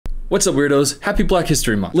What's up, weirdos? Happy Black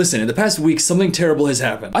History Month. Listen, in the past week, something terrible has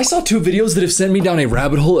happened. I saw 2 videos that have sent me down a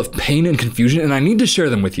rabbit hole of pain and confusion, and I need to share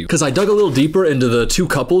them with you. Because I dug a little deeper into the 2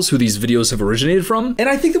 couples who these videos have originated from, and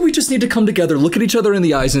I think that we just need to come together, look at each other in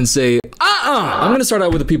the eyes, and say, I'm gonna start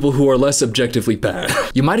out with the people who are less objectively bad.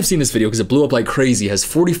 You might have seen this video because it blew up like crazy, has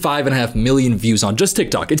 45.5 million views on just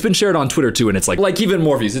TikTok. It's been shared on Twitter too, and it's like even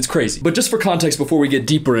more views. It's crazy. But just for context, before we get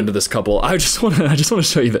deeper into this couple, I just wanna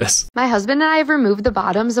show you this. My husband and I have removed the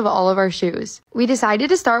bottoms of all of our shoes. We decided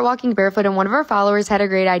to start walking barefoot, and one of our followers had a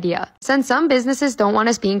great idea. Since some businesses don't want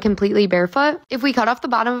us being completely barefoot, if we cut off the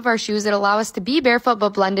bottom of our shoes, it'll allow us to be barefoot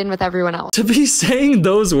but blend in with everyone else. To be saying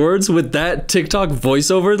those words with that TikTok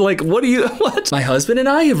voiceover, like what? My husband and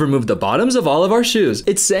I have removed the bottoms of all of our shoes.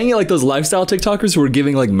 It's saying it like those lifestyle TikTokers who are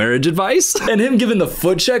giving like marriage advice, and him giving the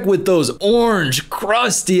foot check with those orange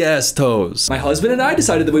crusty ass toes. My husband and I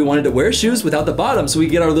decided that we wanted to wear shoes without the bottom so we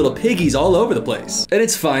could get our little piggies all over the place. And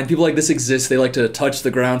it's fine, people like this exist, they like to touch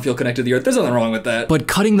the ground, feel connected to the earth, there's nothing wrong with that. But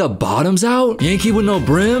cutting the bottoms out? Yankee with no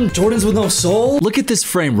brim? Jordans with no sole? Look at this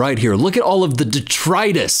frame right here, look at all of the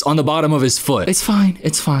detritus on the bottom of his foot. It's fine,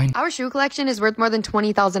 it's fine. Our shoe collection is worth more than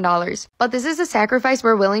 $20,000, but this is a sacrifice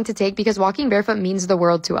we're willing to take because walking barefoot means the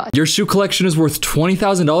world to us. Your shoe collection is worth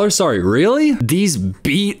 $20,000? Sorry, really? These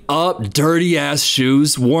beat up, dirty ass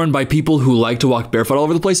shoes worn by people who like to walk barefoot all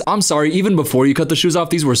over the place? I'm sorry, even before you cut the shoes off,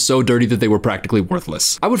 these were so dirty that they were practically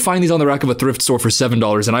worthless. I would find these on the rack of a thrift store for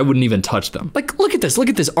 $7 and I wouldn't even touch them. Like, look at this, look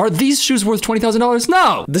at this. Are these shoes worth $20,000?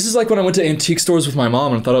 No! This is like when I went to antique stores with my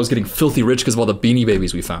mom and thought I was getting filthy rich because of all the Beanie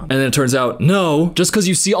Babies we found. And then it turns out, no, just because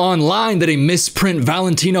you see online that a misprint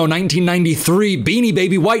Valentino 1993 Beanie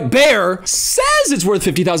Baby white bear says it's worth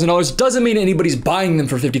 $50,000 doesn't mean anybody's buying them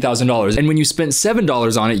for $50,000. And when you spent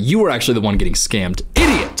 $7 on it, you were actually the one getting scammed.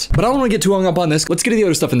 Idiot! But I don't want to get too hung up on this. Let's get to the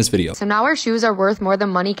other stuff in this video. So now our shoes are worth more than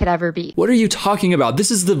money could ever be. What are you talking about?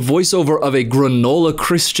 This is the voiceover of a granola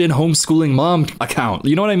Christian homeschooling mom account.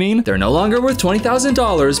 You know what I mean? They're no longer worth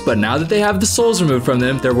 $20,000, but now that they have the soles removed from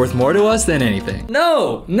them, they're worth more to us than anything.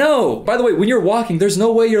 No, no. By the way, when you're walking, there's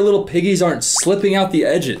no way your little piggies aren't slipping out the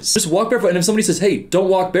edges. Just walk barefoot, and if somebody says, hey, don't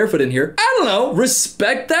walk barefoot in here, I don't know,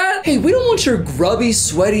 respect that? Hey, we don't want your grubby,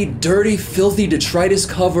 sweaty, dirty, filthy,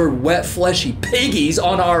 detritus-covered, wet, fleshy piggies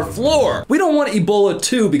on our floor. We don't want Ebola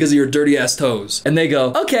too because of your dirty ass toes. And they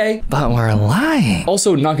go, okay, but we're lying.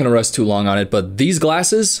 Also, not gonna rest too long on it, but these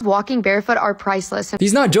glasses, walking barefoot are priceless.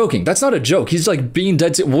 He's not joking. That's not a joke. He's like being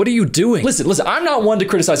dead serious. What are you doing? Listen, I'm not one to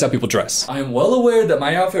criticize how people dress. I am well aware that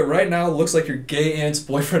my outfit right now looks like your gay aunt's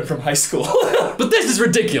boyfriend from high school. But this is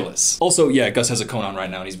ridiculous. Also, yeah, Gus has a cone on right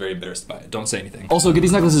now and he's very embarrassed by it. Don't say anything. Also, get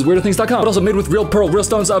these necklaces, weirderthings.com, but also made with real pearl, real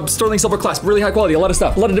stones, sterling silver clasp, really high quality, a lot of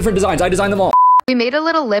stuff, a lot of different designs. I designed them all. We made a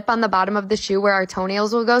little lip on the bottom of the shoe where our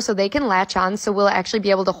toenails will go so they can latch on, so we'll actually be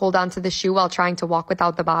able to hold on to the shoe while trying to walk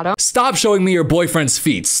without the bottom. Stop showing me your boyfriend's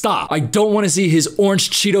feet. Stop. I don't want to see his orange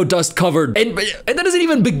Cheeto dust covered. And that doesn't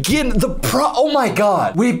even begin oh my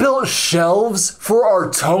God. We built shelves for our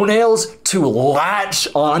toenails to latch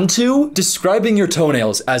onto. Describing your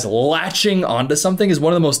toenails as latching onto something is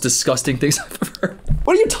one of the most disgusting things I've ever heard.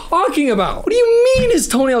 What are you talking about? What do you mean his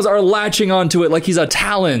toenails are latching onto it like he's a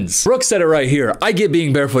talons? Brooke said it right here. I get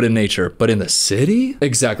being barefoot in nature, but in the city?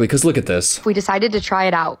 Exactly, because look at this. We decided to try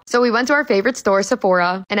it out. So we went to our favorite store,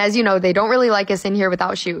 Sephora, and as you know, they don't really like us in here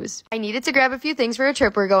without shoes. I needed to grab a few things for a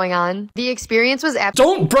trip we're going on. The experience was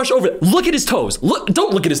Don't brush over it. Look at his toes. Look,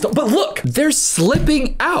 don't look at his toes, but look, they're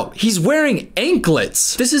slipping out. He's wearing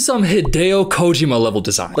anklets. This is some Hideo Kojima level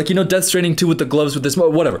design. Like, you know, Death Stranding 2 with the gloves with this,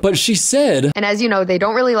 whatever. But she said, and as you know, they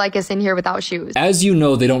don't really like us in here without shoes. As you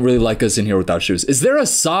know, they don't really like us in here without shoes. Is there a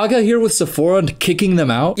saga here with Sephora and kicking them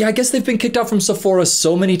out? Yeah, I guess they've been kicked out from Sephora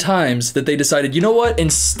so many times that they decided, you know what?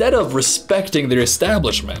 Instead of respecting their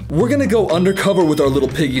establishment, we're gonna go undercover with our little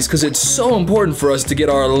piggies because it's so important for us to get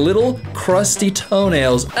our little crusty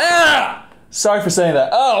toenails. Sorry for saying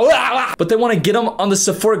that. But they want to get them on the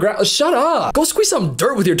Sephora grass. Shut up. Go squeeze some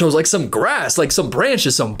dirt with your toes, like some grass, like some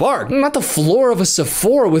branches, some bark. Not the floor of a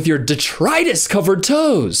Sephora with your detritus covered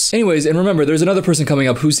toes. Anyways, and remember, there's another person coming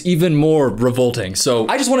up who's even more revolting. So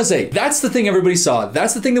I just want to say, that's the thing everybody saw.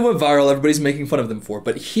 That's the thing that went viral. Everybody's making fun of them for.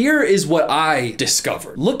 But here is what I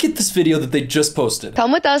discovered. Look at this video that they just posted.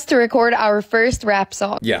 Come with us to record our first rap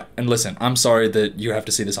song. Yeah, and listen, I'm sorry that you have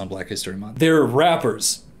to see this on Black History Month. They're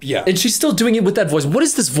rappers. Yeah. And she's still doing it with that voice. What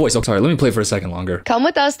is this voice? Oh, sorry, let me play for a second longer. Come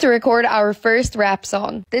with us to record our first rap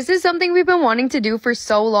song. This is something we've been wanting to do for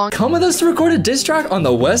so long. Come with us to record a diss track on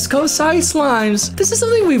the West Coast Side Slimes. This is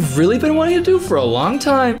something we've really been wanting to do for a long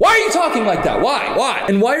time. Why are you talking like that? Why?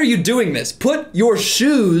 And why are you doing this? Put your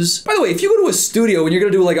shoes... By the way, if you go to a studio and you're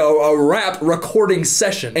gonna do like a rap recording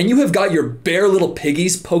session and you have got your bare little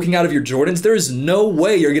piggies poking out of your Jordans, there is no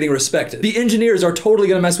way you're getting respected. The engineers are totally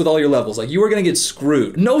gonna mess with all your levels. Like, you are gonna get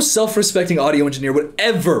screwed. No self-respecting audio engineer would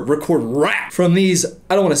ever record rap from these,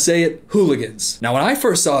 I don't wanna say it, hooligans. Now, when I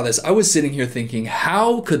first saw this, I was sitting here thinking,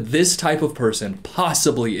 how could this type of person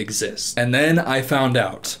possibly exist? And then I found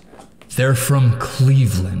out. They're from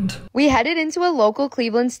Cleveland. We headed into a local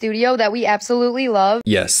Cleveland studio that we absolutely love.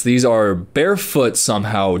 Yes, these are barefoot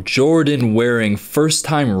somehow, Jordan-wearing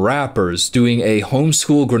first-time rappers doing a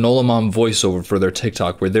homeschool granola mom voiceover for their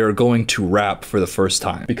TikTok where they're going to rap for the first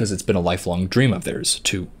time because it's been a lifelong dream of theirs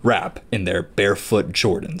to rap in their barefoot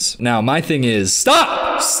Jordans. Now, my thing is, stop!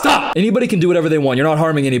 Anybody can do whatever they want. You're not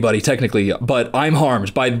harming anybody, technically, but I'm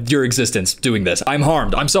harmed by your existence doing this. I'm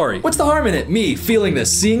harmed. I'm sorry. What's the harm in it? Me feeling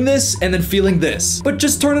this, seeing this, and then feeling this. But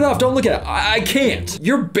just turn it off. Don't look at it. I can't.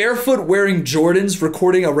 You're barefoot wearing Jordans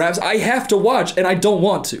recording a rap. I have to watch and I don't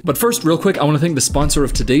want to. But first, real quick, I want to thank the sponsor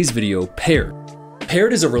of today's video, Paired.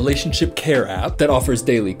 Paired is a relationship care app that offers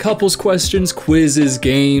daily couples questions, quizzes,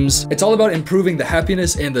 games. It's all about improving the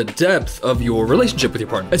happiness and the depth of your relationship with your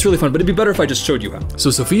partner. It's really fun, but it'd be better if I just showed you how. So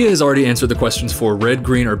Sophia has already answered the questions for red,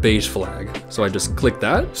 green, or beige flag. So I just click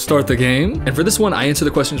that, start the game. And for this one, I answer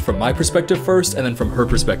the questions from my perspective first and then from her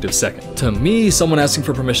perspective second. To me, someone asking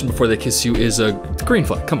for permission before they kiss you is a green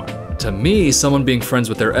flag. Come on. To me, someone being friends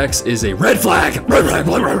with their ex is a red flag.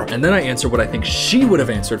 And then I answer what I think she would have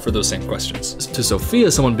answered for those same questions. To Sophia,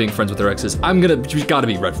 someone being friends with their ex is, you gotta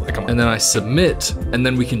be red flag, come on. And then I submit, and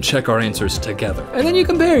then we can check our answers together. And then you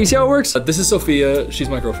compare, you see how it works? This is Sophia, she's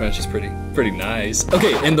my girlfriend, she's pretty nice.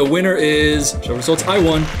 Okay, and the winner is, show results, I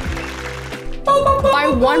won. By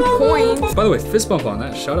 1 point. By the way, fist bump on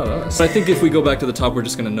that, shout out us. I think if we go back to the top, we're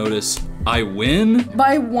just gonna notice I win.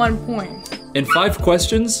 By 1 point. In 5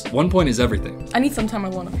 questions, 1 point is everything. I need some time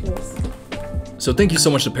alone after this. So thank you so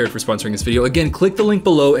much to Paired for sponsoring this video. Again, click the link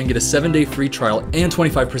below and get a 7-day free trial and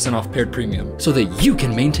 25% off Paired Premium so that you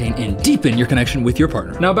can maintain and deepen your connection with your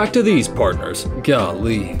partner. Now back to these partners.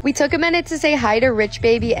 Golly. We took a minute to say hi to Rich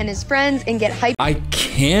Baby and his friends and get hyped. I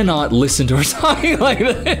cannot listen to her talking like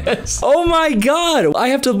this. Oh my God, I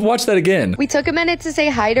have to watch that again. We took a minute to say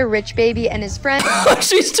hi to Rich Baby and his friends.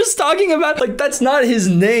 She's just talking about, like, that's not his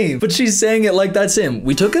name, but she's saying it like that's him.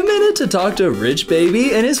 We took a minute to talk to Rich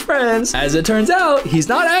Baby and his friends. As it turns out, he's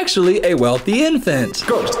not actually a wealthy infant.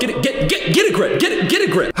 Girls, get a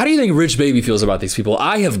grip. How do you think Rich Baby feels about these people?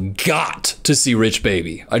 I have got to see Rich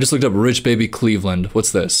Baby. I just looked up Rich Baby Cleveland.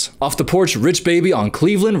 What's this? Off the porch, Rich Baby on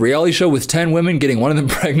Cleveland, reality show with 10 women, getting one of them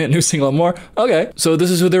pregnant, new single more. Okay, so this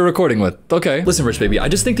is who they're recording with. Okay, listen, Rich Baby, I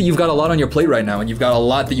just think that you've got a lot on your plate right now and you've got a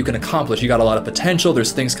lot that you can accomplish. You got a lot of potential.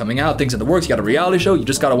 There's things coming out, things in the works. You got a reality show. You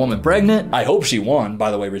just got a woman pregnant. I hope she won, by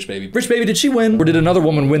the way, Rich Baby. Rich Baby, did she win? Or did another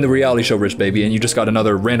woman win the reality show, Rich Baby, and you just got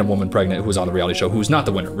another random woman pregnant who was on the reality show who's not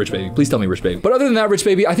the winner? Rich Baby, please tell me, Rich Baby. But other than that, Rich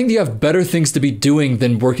Baby, I think you have better things to be doing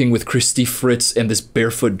than working with Christy Fritz and this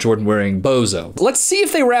barefoot Jordan wearing bozo. Let's see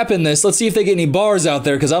if they rap in this. Let's see if they get any bars out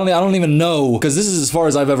there, because I don't even know, because this is as far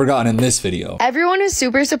as I've ever gotten in this video. Everyone was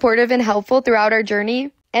super supportive and helpful throughout our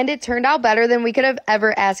journey, and it turned out better than we could have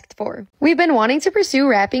ever asked for. We've been wanting to pursue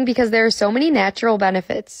rapping because there are so many natural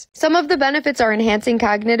benefits. Some of the benefits are enhancing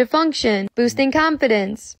cognitive function, boosting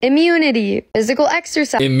confidence, immunity, physical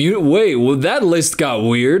exercise. Wait, well, that list got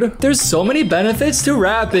weird. There's so many benefits to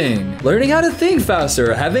rapping. Learning how to think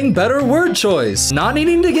faster, having better word choice, not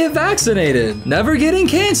needing to get vaccinated, never getting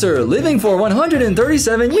cancer, living for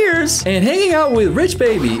 137 years, and hanging out with Rich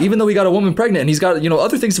Baby, even though he got a woman pregnant and he's got,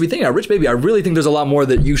 other things to be thinking about. Rich Baby, I really think there's a lot more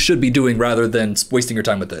that you should be doing rather than wasting your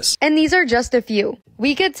time with this. And these are just a few.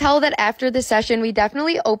 We could tell that after the session, we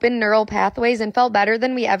definitely opened neural pathways and felt better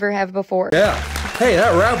than we ever have before. Yeah. Hey,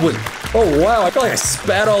 that rap was... Oh, wow, I feel like I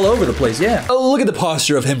spat all over the place, yeah. Oh, look at the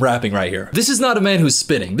posture of him rapping right here. This is not a man who's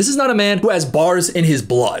spinning. This is not a man who has bars in his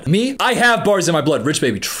blood. Me, I have bars in my blood. Rich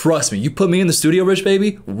Baby, trust me. You put me in the studio, Rich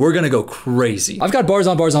Baby, we're gonna go crazy. I've got bars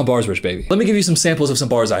on bars on bars, Rich Baby. Let me give you some samples of some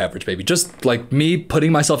bars I have, Rich Baby. Just like me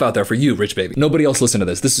putting myself out there for you, Rich Baby. Nobody else listen to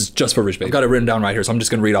this. This is just for Rich Baby. I've got it written down right here, so I'm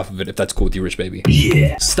just gonna read off of it if that's cool with you, Rich Baby.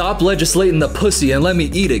 Yeah. Stop legislating the pussy and let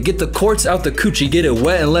me eat it. Get the quartz out the coochie, get it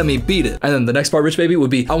wet and let me beat it. And then the next part, Rich Baby,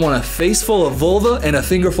 would be, I wanna face full of vulva and a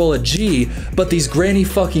finger full of G, but these granny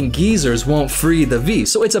fucking geezers won't free the V.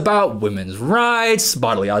 So it's about women's rights,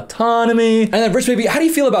 bodily autonomy. And then Rich Baby, how do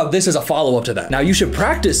you feel about this as a follow-up to that? Now you should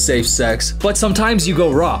practice safe sex, but sometimes you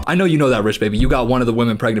go raw. I know you know that, Rich Baby. You got one of the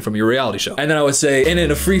women pregnant from your reality show. And then I would say, and in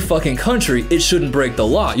a free fucking country, it shouldn't break the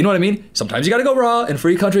law. You know what I mean? Sometimes you gotta go raw. In a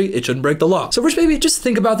free country, it shouldn't break the law. So Rich Baby, just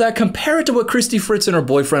think about that, compare it to what Christy Fritz and her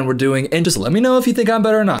boyfriend were doing, and just let me know if you think I'm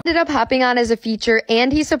better or not. Ended up hopping on as a feature,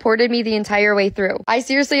 and he supported me the entire way through. I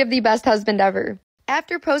seriously have the best husband ever.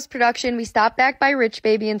 After post-production, we stopped back by Rich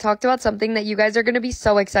Baby and talked about something that you guys are going to be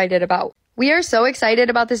so excited about. We are so excited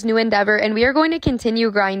about this new endeavor, and we are going to continue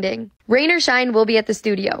grinding. Rain or shine, we'll be at the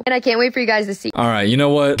studio, and I can't wait for you guys to see. All right, you know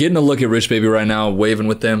what? Getting a look at Rich Baby right now, waving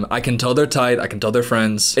with them, I can tell they're tight, I can tell they're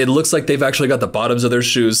friends. It looks like they've actually got the bottoms of their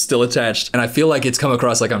shoes still attached, and I feel like it's come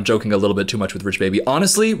across like I'm joking a little bit too much with Rich Baby.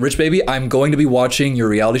 Honestly, Rich Baby, I'm going to be watching your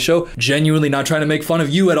reality show, genuinely not trying to make fun of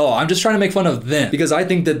you at all. I'm just trying to make fun of them, because I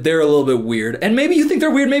think that they're a little bit weird, and maybe you think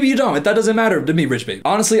they're weird, maybe you don't. That doesn't matter to me, Rich Baby.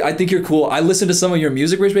 Honestly, I think you're cool. I listen to some of your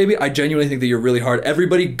music, Rich Baby. I genuinely think that you're really hard.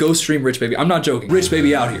 Everybody go stream Rich Baby. I'm not joking. Rich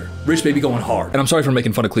Baby out here. Rich Baby going hard. And I'm sorry for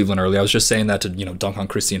making fun of Cleveland earlier. I was just saying that to, you know, dunk on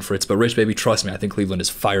Christy and Fritz, but Rich Baby, trust me, I think Cleveland is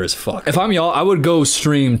fire as fuck. If I'm y'all, I would go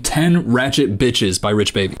stream 10 Ratchet Bitches by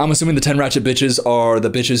Rich Baby. I'm assuming the 10 Ratchet Bitches are the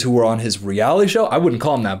bitches who were on his reality show. I wouldn't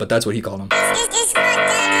call them that, but that's what he called them.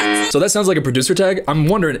 So that sounds like a producer tag. I'm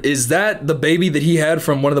wondering, is that the baby that he had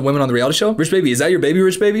from one of the women on the reality show? Rich Baby, is that your baby,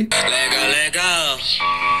 Rich Baby? Let go.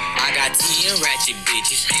 I got 10 ratchet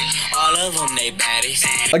bitches. All of them, they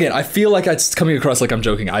baddies. Again, I feel like it's coming across like I'm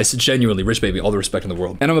joking. I genuinely, Rich Baby, all the respect in the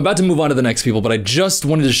world. And I'm about to move on to the next people, but I just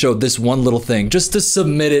wanted to show this one little thing just to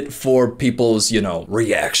submit it for people's, you know,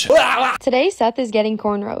 reaction. Today, Seth is getting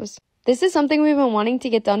cornrows. This is something we've been wanting to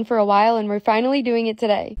get done for a while, and we're finally doing it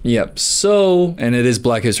today. Yep, so, and it is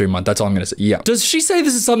Black History Month, that's all I'm gonna say. Yeah. Does she say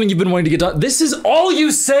this is something you've been wanting to get done? This is all you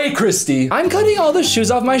say, Christy. I'm cutting all the shoes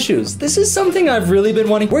off my shoes. This is something I've really been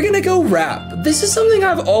wanting. We're gonna go rap. This is something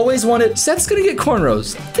I've always wanted. Seth's gonna get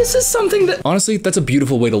cornrows. This is something that, honestly, that's a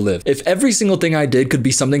beautiful way to live. If every single thing I did could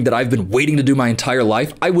be something that I've been waiting to do my entire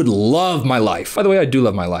life, I would love my life. By the way, I do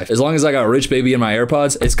love my life. As long as I got a Rich Baby in my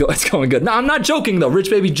AirPods, it's going good. No, I'm not joking though. Rich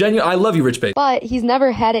Baby, genuine, I love you, Rich Baby. But he's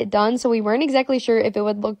never had it done, so we weren't exactly sure if it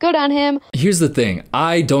would look good on him. Here's the thing.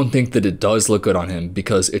 I don't think that it does look good on him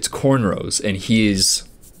because it's cornrows and he's...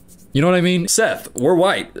 You know what I mean? Seth, we're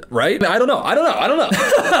white, right? I don't know. What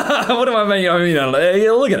am I mean? I don't know. Hey,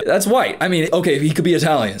 look at it. That's white. I mean, okay, he could be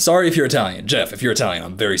Italian. Sorry if you're Italian. Jeff, if you're Italian,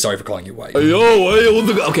 I'm very sorry for calling you white.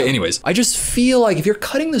 Okay, anyways. I just feel like if you're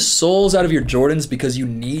cutting the soles out of your Jordans because you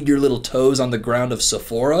need your little toes on the ground of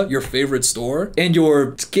Sephora, your favorite store, and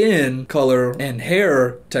your skin color and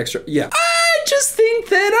hair texture, yeah. I just think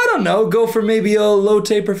that, I don't know, go for maybe a low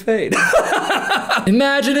taper fade.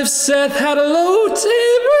 Imagine if Seth had a low taper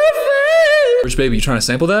fade. Rich Baby, you trying to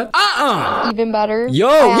sample that? Even better.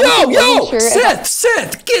 Yo!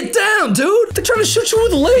 Seth, get down, dude. They're trying to shoot you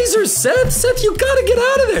with lasers, Seth. Seth, you gotta get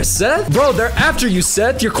out of there, Seth. Bro, they're after you,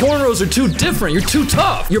 Seth. Your cornrows are too different. You're too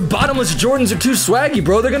tough. Your bottomless Jordans are too swaggy,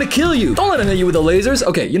 bro. They're gonna kill you. Don't let them hit you with the lasers.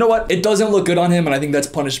 Okay, you know what? It doesn't look good on him, and I think that's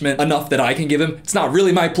punishment enough that I can give him. It's not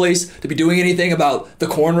really my place to be doing anything about the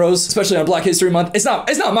cornrows, especially on Black History Month. It's not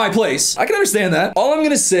my place. I can understand that. All I'm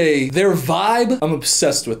gonna say, their vibe, I'm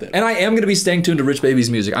obsessed with it. And I am gonna be staying tuned to Rich Baby's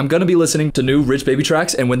music. I'm gonna be listening to new Rich Baby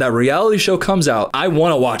tracks, and when that reality show comes out, I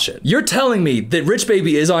wanna watch it. You're telling me that Rich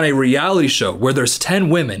Baby is on a reality show where there's 10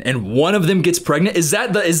 women and one of them gets pregnant? Is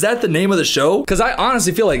that the name of the show? Because I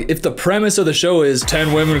honestly feel like if the premise of the show is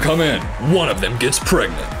 10 women come in, one of them gets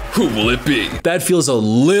pregnant, who will it be? That feels a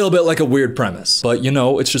little bit like a weird premise. But you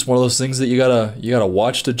know, it's just one of those things that you gotta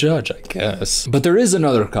watch to judge, I guess. But there is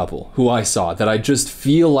another couple who I saw that I just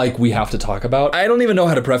feel like we have to talk about. I don't even know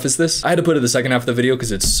how to preface this. I had to put it in the second half of the video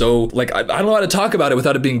because it's so, like, I don't know how to talk about it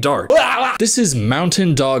without it being dark. This is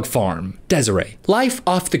Mountain Dog Farm. Desiree. Life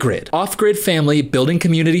off the grid. Off-grid family building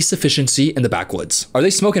community sufficiency in the backwoods. Are they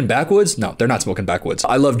smoking backwoods? No, they're not smoking backwoods.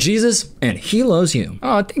 I love Jesus and he loves you.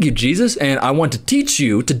 Oh, thank you, Jesus. And I want to teach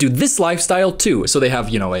you to do this lifestyle too. So they have,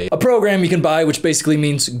 you know, a program you can buy, which basically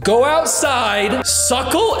means go outside,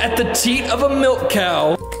 suckle at the teat of a milk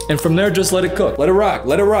cow, and from there, just let it cook. Let it rock,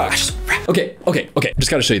 let it rock. Okay. Just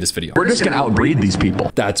gotta show you this video. We're just gonna outbreed these people.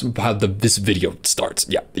 That's how this video starts.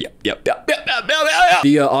 Yep.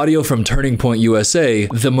 The audio from Turning Point USA,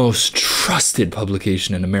 the most trusted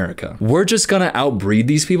publication in America. We're just gonna outbreed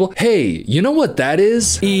these people. Hey, you know what that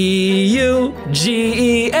is? EUGENICS,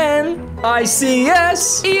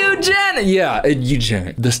 eugenics. Yeah,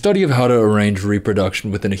 eugenic. The study of how to arrange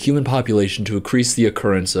reproduction within a human population to increase the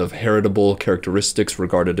occurrence of heritable characteristics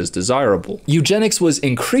regarded as desirable. Eugenics was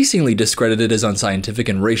increasingly discredited as unscientific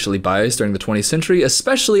and racially biased during the 20th century,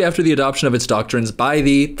 especially after the adoption of its doctrines by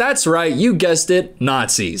the, that's right, you guessed it,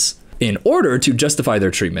 Nazis, in order to justify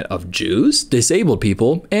their treatment of Jews, disabled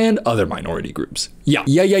people, and other minority groups. Yeah.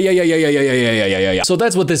 So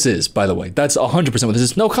that's what this is, by the way. That's 100% what this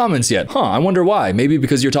is. No comments yet. Huh, I wonder why. Maybe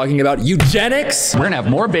because you're talking about eugenics? We're gonna have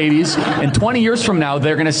more babies, and 20 years from now,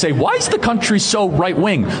 they're gonna say, why is the country so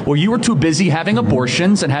right-wing? Well, you were too busy having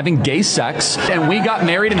abortions and having gay sex, and we got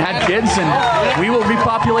married and had kids, and we will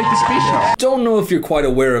repopulate the species. Don't know if you're quite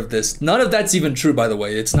aware of this. None of that's even true, by the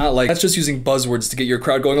way. It's not like, that's just using buzzwords to get your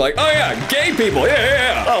crowd going like, oh yeah, gay people,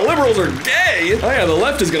 yeah. Oh, liberals are gay. Oh yeah, the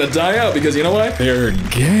left is gonna die out because you know what? They're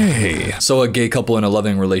gay. So a gay couple in a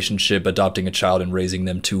loving relationship, adopting a child and raising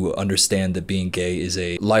them to understand that being gay is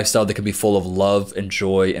a lifestyle that can be full of love and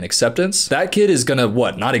joy and acceptance. That kid is gonna,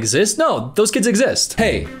 what, not exist? No, those kids exist.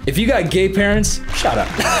 Hey, if you got gay parents, shout out.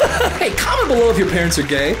 Hey, comment below if your parents are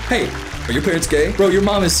gay. Hey, are your parents gay? Bro, your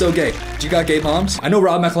mom is so gay. Do you got gay moms? I know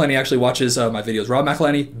Rob McElhenney actually watches my videos. Rob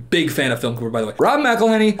McElhenney, big fan of Film Cooper, by the way. Rob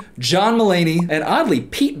McElhenney, John Mulaney, and oddly,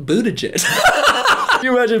 Pete Buttigieg. Can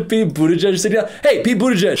you imagine Pete Buttigieg sitting down? Hey, Pete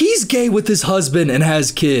Buttigieg, he's gay with his husband and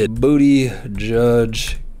has kids. Booty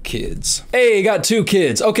Judge kids. Hey, got 2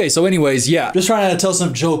 kids. Okay, so anyways, yeah. Just trying to tell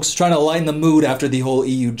some jokes, trying to lighten the mood after the whole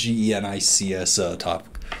EUGENICS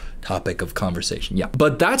topic of conversation. Yeah,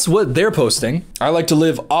 but that's what they're posting. I like to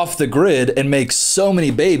live off the grid and make so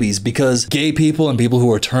many babies because gay people and people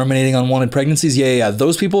who are terminating unwanted pregnancies, yeah,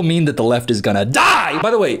 those people mean that the left is gonna die.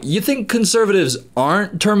 By the way, you think conservatives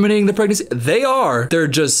aren't terminating the pregnancy? They are. They're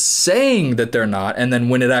just saying that they're not, and then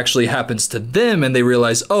when it actually happens to them and they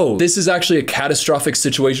realize, oh, this is actually a catastrophic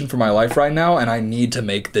situation for my life right now and I need to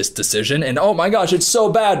make this decision, and oh my gosh, it's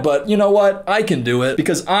so bad, but you know what? I can do it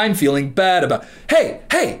because I'm feeling bad about, hey,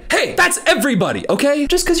 that's everybody, okay?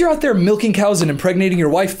 Just because you're out there milking cows and impregnating your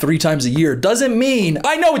wife 3 times a year doesn't mean,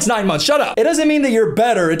 I know it's 9 months, shut up. It doesn't mean that you're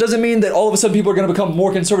better. It doesn't mean that all of a sudden people are gonna become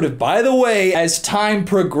more conservative. By the way, as time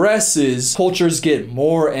progresses, cultures get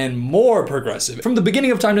more and more progressive. From the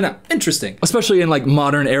beginning of time to now. Interesting. Especially in like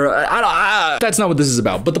modern era. That's not what this is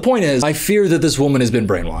about. But the point is, I fear that this woman has been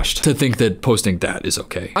brainwashed to think that posting that is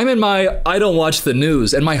okay. I'm in my I don't watch the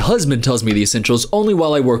news and my husband tells me the essentials only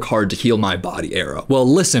while I work hard to heal my body era. Well,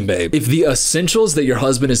 listen, babe, if the essentials that your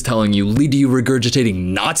husband is telling you lead to you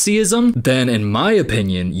regurgitating Nazism, then in my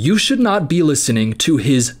opinion, you should not be listening to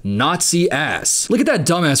his Nazi ass. Look at that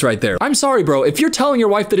dumbass right there. I'm sorry, bro. If you're telling your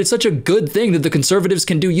wife that it's such a good thing that the conservatives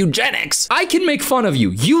can do eugenics, I can make fun of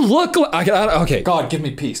you. You look like, okay, God, give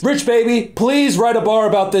me peace. Rich baby, please write a bar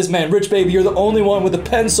about this man. Rich baby, you're the only one with a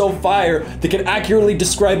pen so fire that can accurately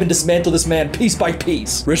describe and dismantle this man piece by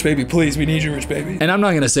piece. Rich baby, please, we need you, rich baby. And I'm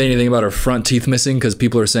not gonna say anything about her front teeth missing because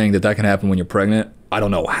people are saying that can happen when you're pregnant. I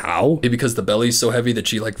don't know how. Maybe because the belly's so heavy that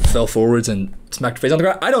she like fell forwards and smacked her face on the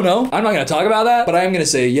ground. I don't know. I'm not gonna talk about that, but I am gonna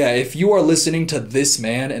say, yeah, if you are listening to this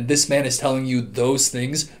man and this man is telling you those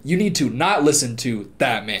things, you need to not listen to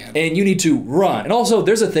that man and you need to run. And also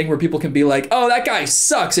there's a thing where people can be like, oh, that guy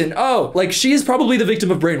sucks. And oh, like she is probably the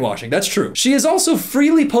victim of brainwashing. That's true. She is also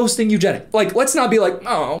freely posting eugenics. Like, let's not be like,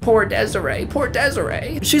 oh, poor Desiree, poor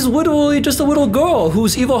Desiree. She's literally just a little girl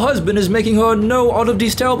whose evil husband is making her know all of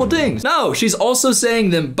these terrible things. No, she's also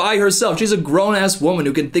saying them by herself. She's a grown-ass woman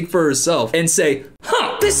who can think for herself and say,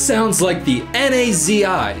 huh, this sounds like the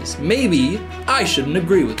NAZIs. Maybe I shouldn't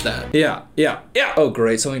agree with that. Yeah. Oh,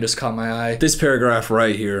 great, something just caught my eye. This paragraph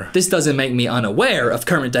right here. This doesn't make me unaware of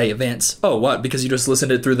current day events. Oh, what? Because you just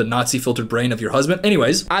listened it through the Nazi-filtered brain of your husband?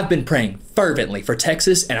 Anyways, I've been praying fervently for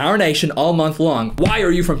Texas and our nation all month long. Why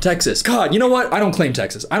are you from Texas? God, you know what? I don't claim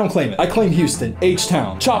Texas. I don't claim it. I claim Houston,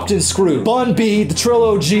 H-Town, Chopped and Screwed, Bun B, the Trill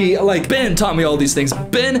OG. Like, Ben taught me all these things.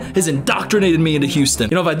 Ben has indoctrinated me into Houston.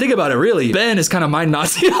 You know, if I think about it, really, Ben is kind of my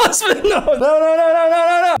Nazi husband.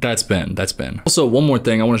 No. That's Ben. Also, one more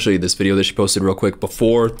thing. I want to show you this video that she posted real quick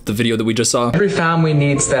before the video that we just saw. Every family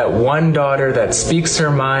needs that one daughter that speaks her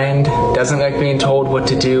mind, doesn't like being told what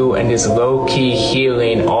to do, and is low-key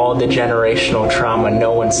healing all the generational trauma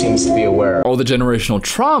no one seems to be aware of. All the generational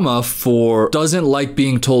trauma for doesn't like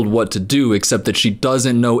being told what to do, except that she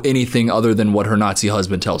doesn't know anything other than what her Nazi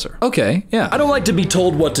husband tells her. Okay, yeah. I don't like to be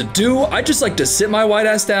told what to do. I just like to sit my white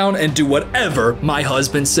ass down and do whatever my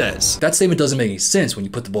husband says. That statement doesn't make any sense when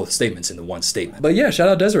you put the both statements into one statement. But yeah, shout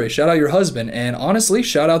out Desiree, shout out your husband, and honestly,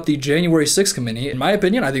 shout out the January 6th committee. In my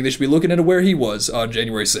opinion, I think they should be looking into where he was on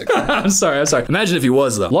January 6th. I'm sorry. Imagine if he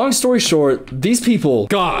was though. Long story short, these people,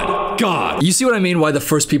 God. You see what I mean? Why the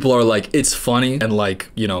first people are like, it's funny and like,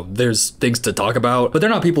 you know, there's things to talk about, but they're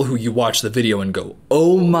not people who you watch the video and go,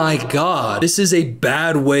 oh my God, this is a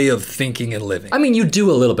bad way of thinking and living. I mean, you do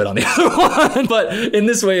a little bit on the other one, but in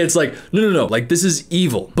this way, it's like, no, like this is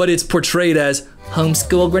evil, but it's portrayed as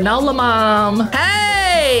homeschool granola mom.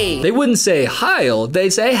 Hey! They wouldn't say Heil, they'd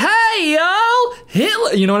say, hey, yo,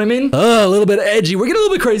 Hitler. You know what I mean? A little bit edgy. We're getting a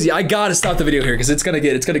little bit crazy. I gotta stop the video here because it's gonna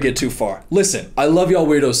get too far. Listen, I love y'all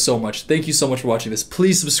weirdos so much. Thank you so much for watching this.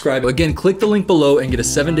 Please subscribe. Again, click the link below and get a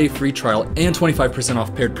 7-day free trial and 25%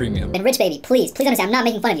 off paired premium. And Rich Baby, please understand, I'm not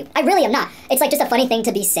making fun of you. I really am not. It's like just a funny thing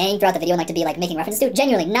to be saying throughout the video and like to be like making references to.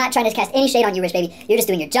 Genuinely, not trying to cast any shade on you, Rich Baby. You're just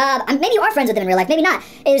doing your job. Maybe you are friends with them in real life, maybe not.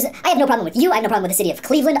 I have no problem with you. I have no problem with the city of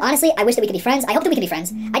Cleveland. Honestly, I wish that we could be friends. I hope that we can be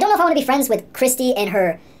friends. I don't know if I want to be friends with Christy and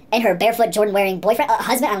her barefoot Jordan wearing boyfriend,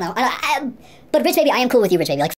 husband. I don't know. But Rich Baby, I am cool with you, Rich Baby. Like.